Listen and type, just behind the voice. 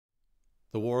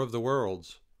The War of the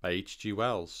Worlds by H.G.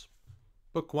 Wells.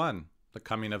 Book 1, The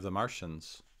Coming of the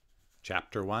Martians.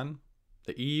 Chapter 1,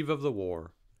 The Eve of the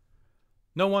War.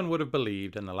 No one would have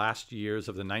believed in the last years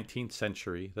of the 19th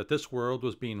century that this world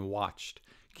was being watched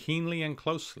keenly and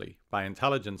closely by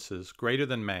intelligences greater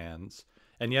than man's,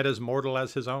 and yet as mortal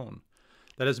as his own,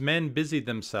 that as men busied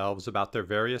themselves about their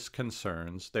various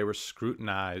concerns, they were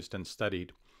scrutinized and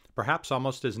studied, perhaps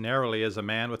almost as narrowly as a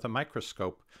man with a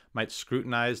microscope might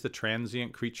scrutinize the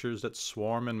transient creatures that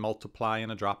swarm and multiply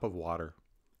in a drop of water.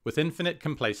 With infinite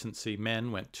complacency,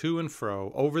 men went to and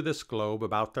fro over this globe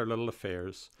about their little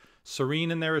affairs, serene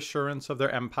in their assurance of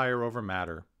their empire over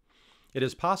matter. It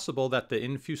is possible that the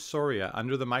infusoria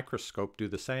under the microscope do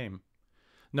the same.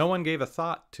 No one gave a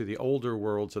thought to the older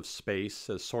worlds of space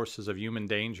as sources of human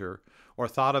danger, or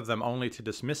thought of them only to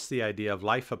dismiss the idea of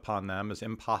life upon them as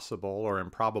impossible or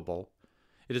improbable.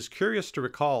 It is curious to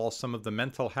recall some of the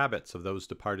mental habits of those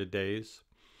departed days.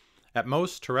 At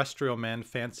most, terrestrial men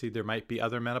fancied there might be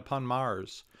other men upon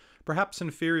Mars, perhaps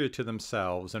inferior to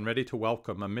themselves and ready to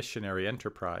welcome a missionary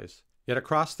enterprise. Yet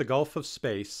across the gulf of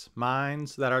space,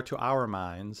 minds that are to our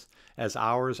minds, as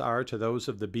ours are to those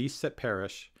of the beasts that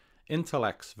perish,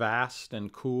 intellects vast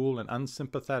and cool and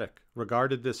unsympathetic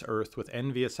regarded this earth with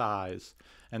envious eyes,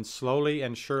 and slowly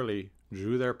and surely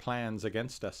drew their plans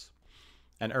against us.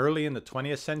 And early in the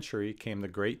 20th century came the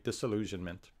great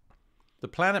disillusionment. The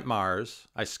planet Mars,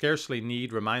 I scarcely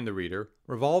need remind the reader,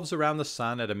 revolves around the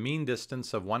sun at a mean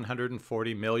distance of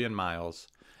 140 million miles,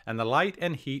 and the light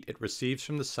and heat it receives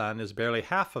from the sun is barely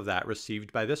half of that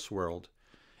received by this world.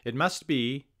 It must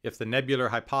be, if the nebular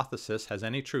hypothesis has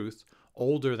any truth,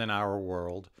 older than our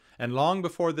world, and long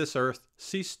before this earth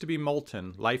ceased to be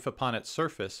molten, life upon its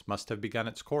surface must have begun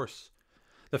its course.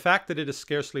 The fact that it is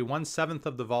scarcely 1/7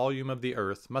 of the volume of the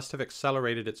earth must have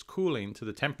accelerated its cooling to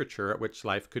the temperature at which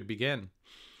life could begin.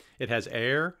 It has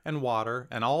air and water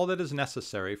and all that is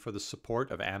necessary for the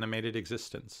support of animated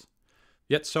existence.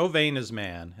 Yet so vain is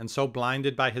man, and so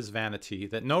blinded by his vanity,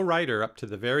 that no writer up to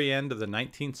the very end of the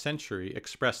 19th century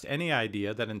expressed any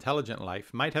idea that intelligent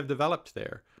life might have developed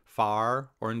there,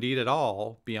 far, or indeed at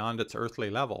all, beyond its earthly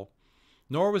level.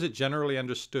 Nor was it generally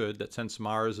understood that since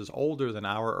Mars is older than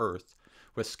our Earth,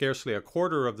 with scarcely a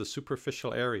quarter of the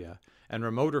superficial area, and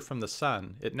remoter from the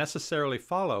sun, it necessarily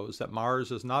follows that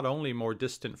Mars is not only more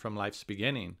distant from life's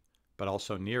beginning, but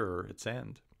also nearer its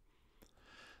end.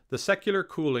 The secular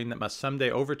cooling that must someday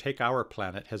overtake our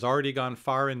planet has already gone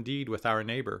far indeed with our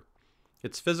neighbor.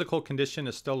 Its physical condition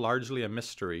is still largely a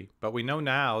mystery, but we know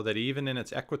now that even in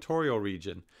its equatorial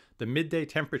region, the midday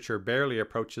temperature barely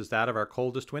approaches that of our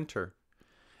coldest winter.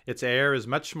 Its air is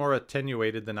much more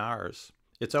attenuated than ours.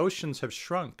 Its oceans have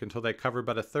shrunk until they cover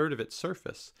but a third of its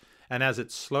surface, and as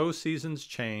its slow seasons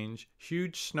change,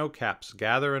 huge snowcaps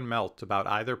gather and melt about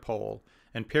either pole,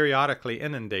 and periodically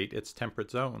inundate its temperate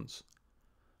zones.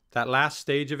 That last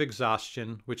stage of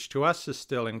exhaustion, which to us is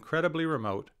still incredibly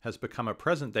remote, has become a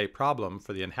present-day problem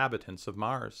for the inhabitants of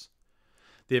Mars.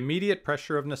 The immediate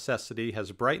pressure of necessity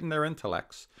has brightened their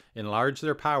intellects, enlarged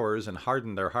their powers, and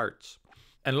hardened their hearts.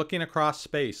 And looking across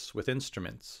space with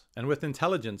instruments, and with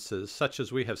intelligences such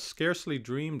as we have scarcely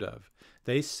dreamed of,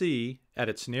 they see, at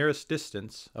its nearest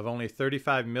distance of only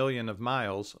 35 million of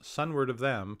miles sunward of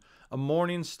them, a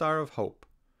morning star of hope,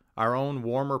 our own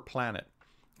warmer planet,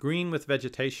 green with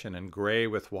vegetation and gray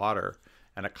with water,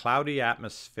 and a cloudy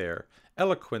atmosphere,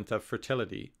 eloquent of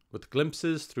fertility, with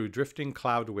glimpses through drifting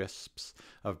cloud wisps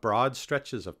of broad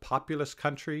stretches of populous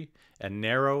country and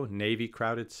narrow,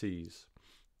 navy-crowded seas.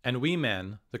 And we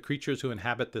men, the creatures who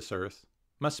inhabit this earth,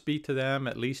 must be to them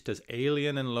at least as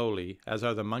alien and lowly as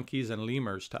are the monkeys and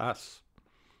lemurs to us.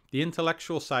 The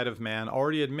intellectual side of man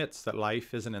already admits that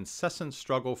life is an incessant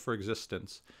struggle for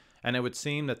existence, and it would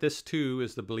seem that this too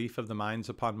is the belief of the minds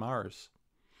upon Mars.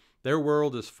 Their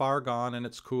world is far gone in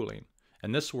its cooling,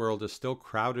 and this world is still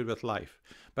crowded with life,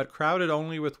 but crowded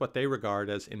only with what they regard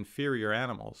as inferior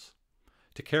animals.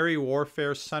 To carry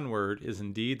warfare sunward is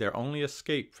indeed their only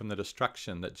escape from the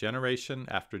destruction that generation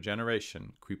after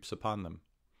generation creeps upon them.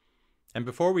 And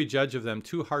before we judge of them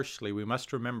too harshly, we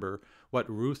must remember what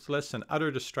ruthless and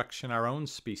utter destruction our own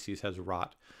species has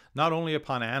wrought, not only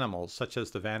upon animals such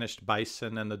as the vanished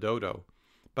bison and the dodo,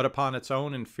 but upon its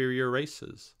own inferior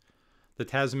races. The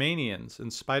Tasmanians,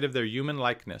 in spite of their human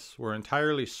likeness, were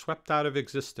entirely swept out of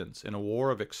existence in a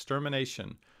war of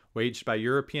extermination waged by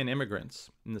European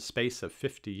immigrants in the space of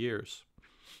 50 years.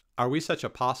 Are we such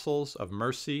apostles of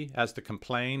mercy as to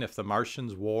complain if the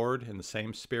Martians warred in the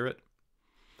same spirit?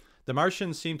 The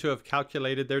Martians seem to have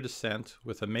calculated their descent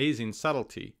with amazing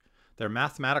subtlety. Their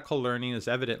mathematical learning is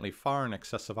evidently far in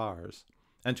excess of ours.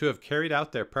 and to have carried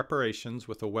out their preparations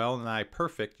with a well-nigh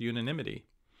perfect unanimity.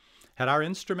 Had our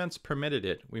instruments permitted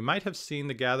it, we might have seen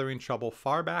the gathering trouble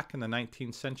far back in the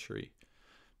 19th century.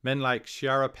 Men like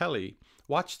Schiaparelli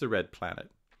watched the red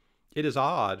planet. It is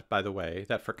odd, by the way,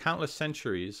 that for countless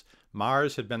centuries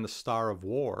Mars had been the star of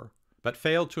war, but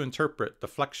failed to interpret the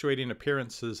fluctuating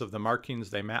appearances of the markings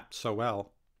they mapped so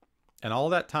well. And all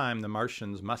that time the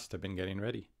Martians must have been getting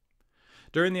ready.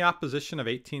 During the opposition of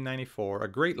 1894,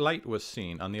 a great light was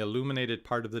seen on the illuminated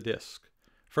part of the disk,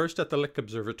 first at the Lick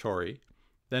Observatory,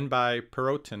 then by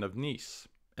Perrotin of Nice,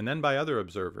 and then by other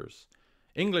observers.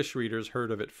 English readers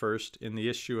heard of it first in the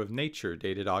issue of Nature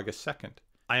dated August 2nd.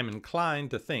 I am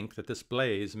inclined to think that this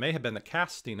blaze may have been the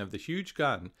casting of the huge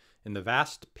gun in the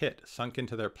vast pit sunk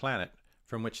into their planet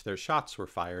from which their shots were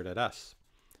fired at us.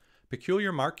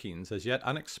 Peculiar markings, as yet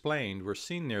unexplained, were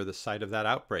seen near the site of that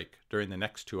outbreak during the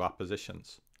next two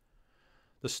oppositions.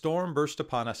 The storm burst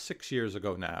upon us 6 years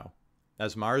ago now.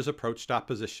 As Mars approached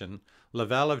opposition,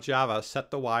 Lavelle of Java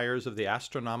set the wires of the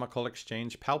astronomical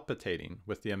exchange palpitating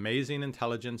with the amazing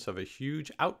intelligence of a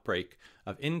huge outbreak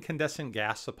of incandescent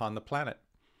gas upon the planet.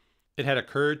 It had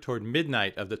occurred toward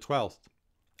midnight of the 12th,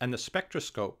 and the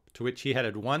spectroscope to which he had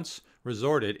at once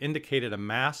resorted indicated a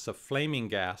mass of flaming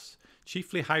gas,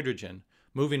 chiefly hydrogen,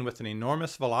 moving with an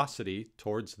enormous velocity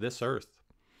towards this Earth.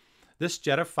 This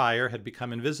jet of fire had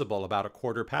become invisible about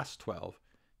 12:15.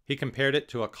 He compared it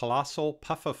to a colossal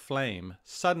puff of flame,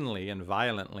 suddenly and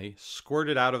violently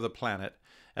squirted out of the planet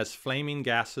as flaming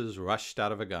gases rushed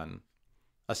out of a gun.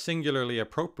 A singularly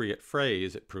appropriate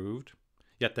phrase, it proved.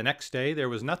 Yet the next day there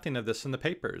was nothing of this in the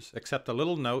papers, except a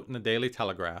little note in the Daily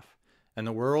Telegraph, and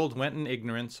the world went in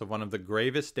ignorance of one of the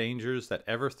gravest dangers that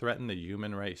ever threatened the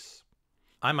human race.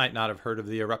 I might not have heard of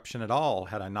the eruption at all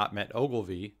had I not met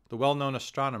Ogilvy, the well-known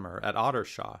astronomer, at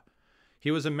Ottershaw.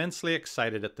 He was immensely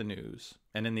excited at the news,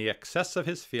 and in the excess of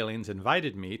his feelings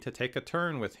invited me to take a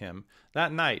turn with him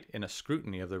that night in a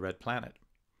scrutiny of the red planet.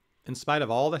 In spite of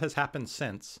all that has happened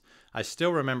since, I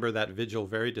still remember that vigil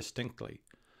very distinctly.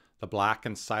 The black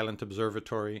and silent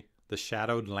observatory, the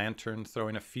shadowed lantern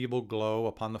throwing a feeble glow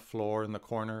upon the floor in the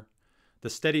corner, the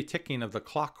steady ticking of the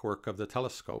clockwork of the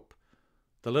telescope,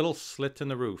 the little slit in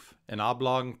the roof, an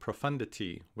oblong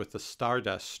profundity with the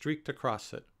stardust streaked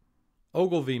across it.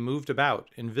 Ogilvy moved about,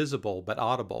 invisible but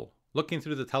audible. Looking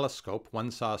through the telescope,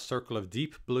 one saw a circle of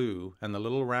deep blue and the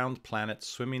little round planet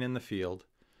swimming in the field.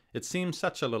 It seemed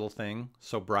such a little thing,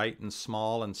 so bright and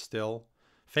small and still,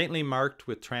 faintly marked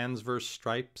with transverse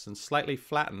stripes and slightly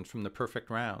flattened from the perfect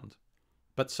round.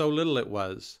 But so little it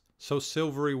was, so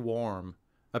silvery warm,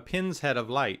 a pin's head of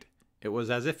light. It was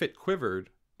as if it quivered,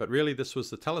 but really this was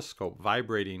the telescope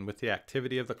vibrating with the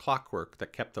activity of the clockwork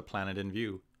that kept the planet in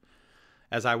view.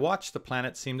 As I watched, the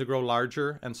planet seemed to grow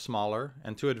larger and smaller,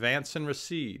 and to advance and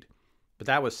recede, but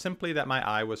that was simply that my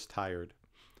eye was tired.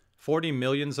 40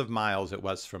 millions of miles it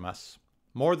was from us,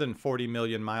 more than 40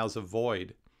 million miles of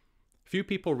void. Few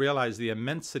people realize the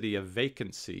immensity of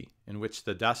vacancy in which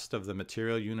the dust of the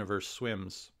material universe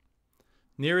swims.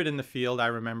 Near it in the field, I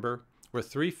remember, were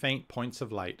 3 faint points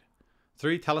of light,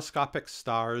 3 telescopic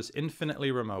stars infinitely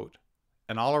remote,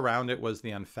 and all around it was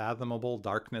the unfathomable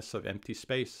darkness of empty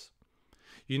space.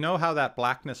 You know how that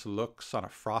blackness looks on a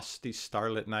frosty,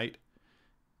 starlit night?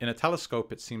 In a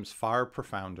telescope it seems far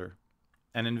profounder,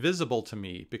 and invisible to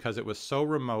me because it was so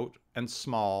remote and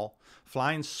small,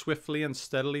 flying swiftly and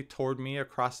steadily toward me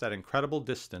across that incredible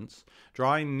distance,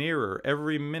 drawing nearer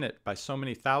every minute by so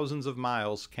many thousands of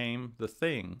miles, came the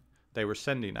thing they were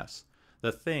sending us,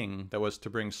 the thing that was to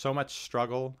bring so much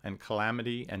struggle and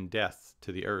calamity and death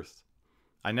to the earth.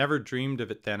 I never dreamed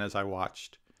of it then as I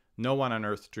watched. No one on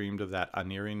Earth dreamed of that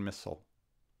unerring missile.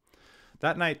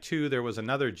 That night, too, there was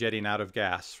another jetting out of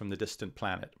gas from the distant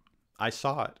planet. I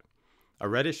saw it. A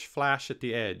reddish flash at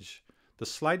the edge, the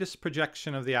slightest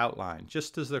projection of the outline,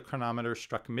 just as the chronometer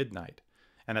struck midnight.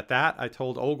 And at that I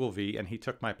told Ogilvy, and he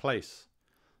took my place.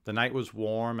 The night was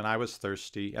warm, and I was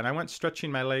thirsty, and I went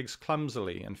stretching my legs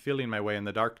clumsily and feeling my way in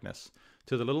the darkness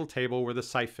to the little table where the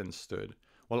siphons stood,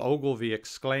 while Ogilvy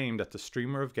exclaimed at the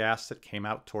streamer of gas that came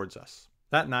out towards us.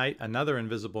 That night, another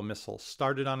invisible missile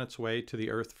started on its way to the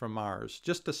Earth from Mars,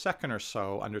 just a second or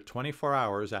so under 24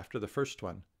 hours after the first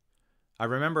one. I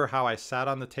remember how I sat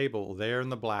on the table there in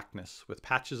the blackness, with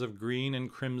patches of green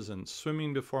and crimson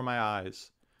swimming before my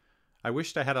eyes. I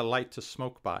wished I had a light to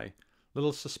smoke by,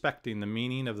 little suspecting the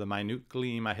meaning of the minute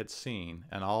gleam I had seen,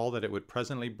 and all that it would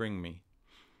presently bring me.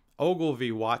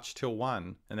 Ogilvy watched till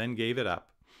 1, and then gave it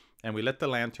up, and we lit the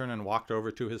lantern and walked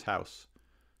over to his house.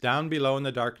 Down below in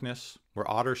the darkness were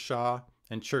Ottershaw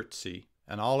and Chertsey,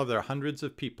 and all of their hundreds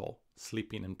of people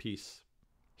sleeping in peace.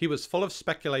 He was full of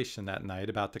speculation that night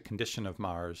about the condition of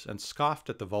Mars, and scoffed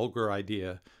at the vulgar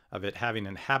idea of it having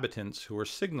inhabitants who were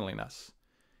signaling us.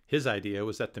 His idea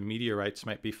was that the meteorites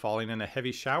might be falling in a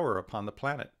heavy shower upon the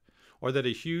planet, or that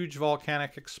a huge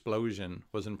volcanic explosion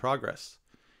was in progress.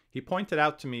 He pointed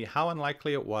out to me how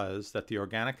unlikely it was that the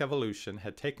organic evolution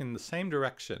had taken the same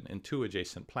direction in 2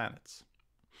 adjacent planets.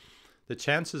 The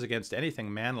chances against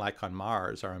anything man-like on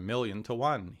Mars are 1,000,000 to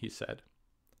 1, he said.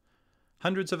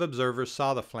 Hundreds of observers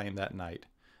saw the flame that night,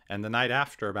 and the night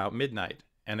after about midnight,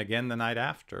 and again the night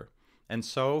after, and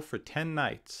so for 10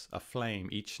 nights, a flame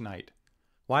each night.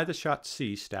 Why the shots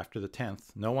ceased after the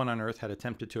 10th, no one on Earth had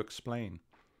attempted to explain.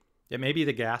 It may be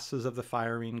the gases of the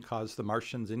firing caused the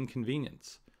Martians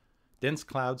inconvenience. Dense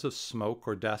clouds of smoke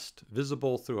or dust,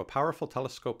 visible through a powerful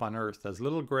telescope on Earth as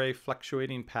little gray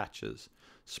fluctuating patches,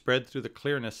 spread through the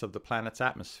clearness of the planet's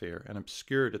atmosphere and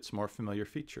obscured its more familiar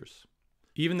features.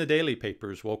 Even the daily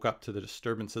papers woke up to the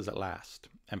disturbances at last,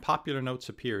 and popular notes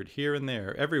appeared here and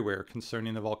there everywhere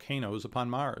concerning the volcanoes upon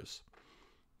Mars.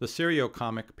 The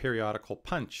serio-comic periodical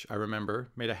Punch, I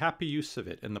remember, made a happy use of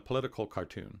it in the political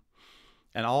cartoon.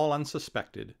 And all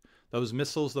unsuspected, those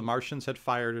missiles the Martians had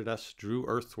fired at us drew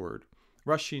earthward,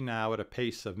 rushing now at a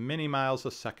pace of many miles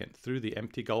a second through the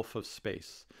empty gulf of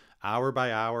space, hour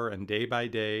by hour and day by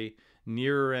day,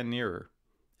 nearer and nearer.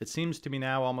 It seems to me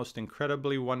now almost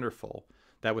incredibly wonderful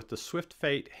that with the swift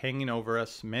fate hanging over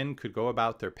us, men could go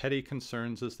about their petty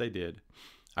concerns as they did.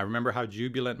 I remember how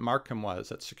jubilant Markham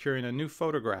was at securing a new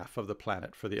photograph of the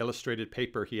planet for the illustrated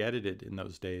paper he edited in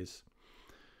those days.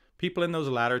 People in those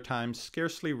latter times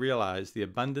scarcely realized the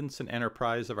abundance and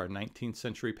enterprise of our 19th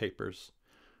century papers.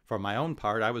 For my own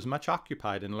part, I was much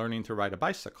occupied in learning to ride a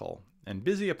bicycle, and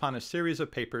busy upon a series of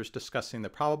papers discussing the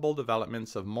probable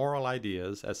developments of moral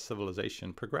ideas as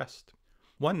civilization progressed.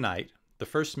 One night, the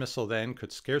first missile then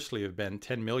could scarcely have been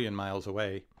 10 million miles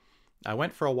away, I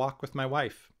went for a walk with my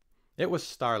wife. It was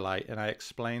starlight, and I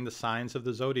explained the signs of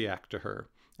the zodiac to her,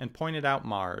 and pointed out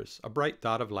Mars, a bright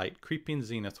dot of light creeping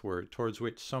zenithward towards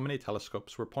which so many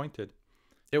telescopes were pointed.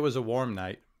 It was a warm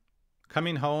night.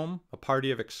 Coming home, a party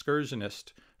of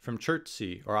excursionists from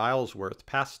Chertsey or Isleworth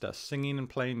passed us, singing and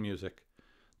playing music.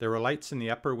 There were lights in the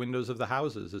upper windows of the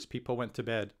houses as people went to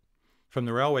bed. From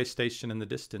the railway station in the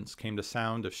distance came the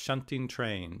sound of shunting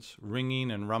trains, ringing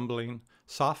and rumbling,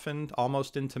 softened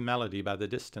almost into melody by the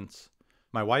distance.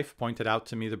 My wife pointed out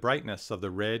to me the brightness of the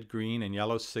red, green, and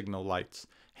yellow signal lights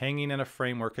hanging in a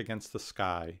framework against the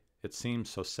sky. It seemed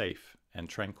so safe and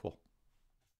tranquil.